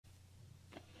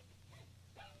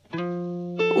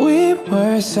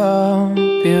were so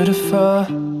beautiful,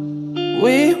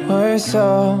 we were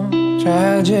so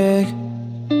tragic.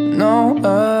 No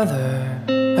other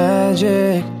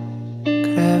magic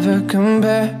could ever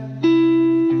compare.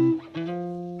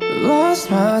 Lost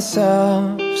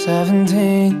myself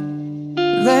 17,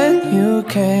 then you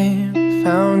came,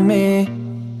 found me.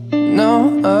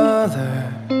 No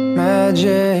other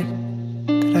magic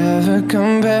could ever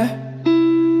compare.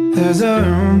 There's a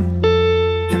room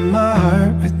in my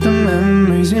heart with the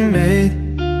memories we made.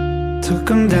 Took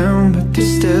them down, but they're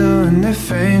still in their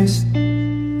frames.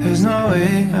 There's no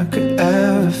way I could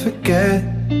ever forget.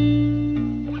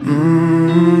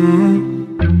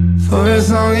 For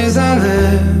as long as I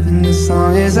live and as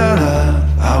long as I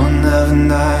love, I will never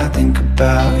not think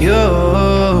about you.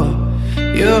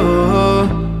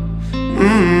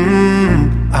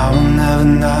 I will never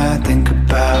not think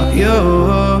about you.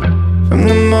 From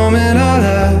the moment I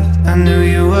left, I knew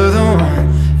you were the one.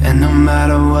 And no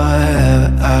matter whatever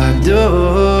I do,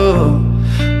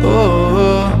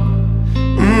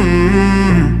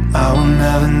 I will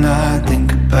never not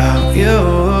think about you.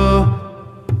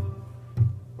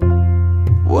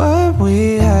 What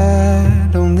we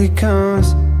had only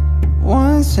comes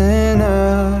once in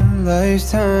a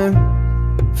lifetime.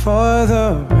 For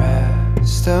the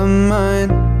rest of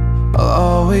mine, I'll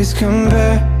always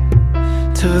compare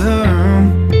to the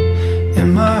room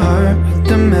in my heart with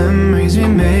the memories we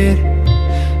made.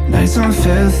 Nights on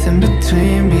 5th in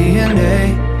between B and A.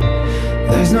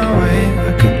 There's no way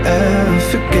I could ever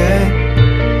forget.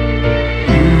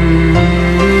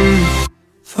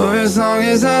 For as long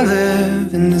as I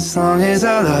live and as long as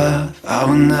I love, I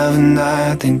will never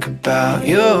not think about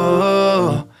you.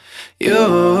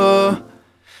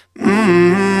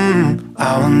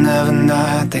 I will never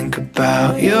not think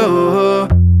about you.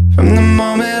 From the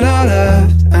moment I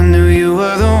left, I knew you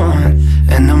were the one.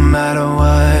 And no matter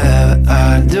whatever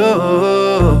I do,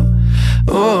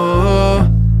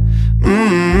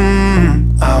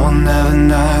 I will never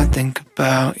not think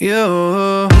about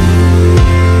you.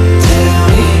 Did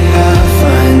we have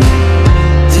fun?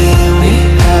 Did we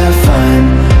have fun?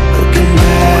 Looking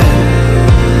back,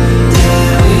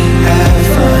 did we have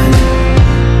fun?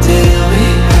 Did we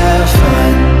have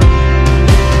fun?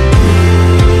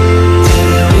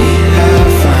 Did we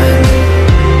have fun?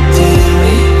 Did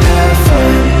we have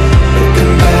fun?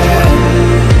 Looking back,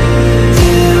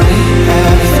 did we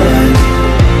have fun?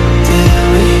 Did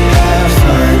we have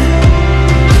fun?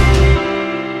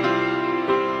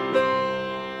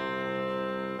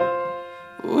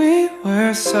 We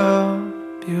were so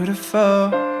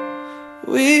beautiful,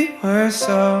 we were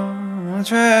so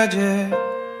tragic.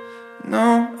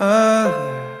 No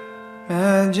other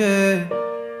magic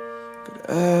could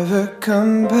ever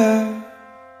compare.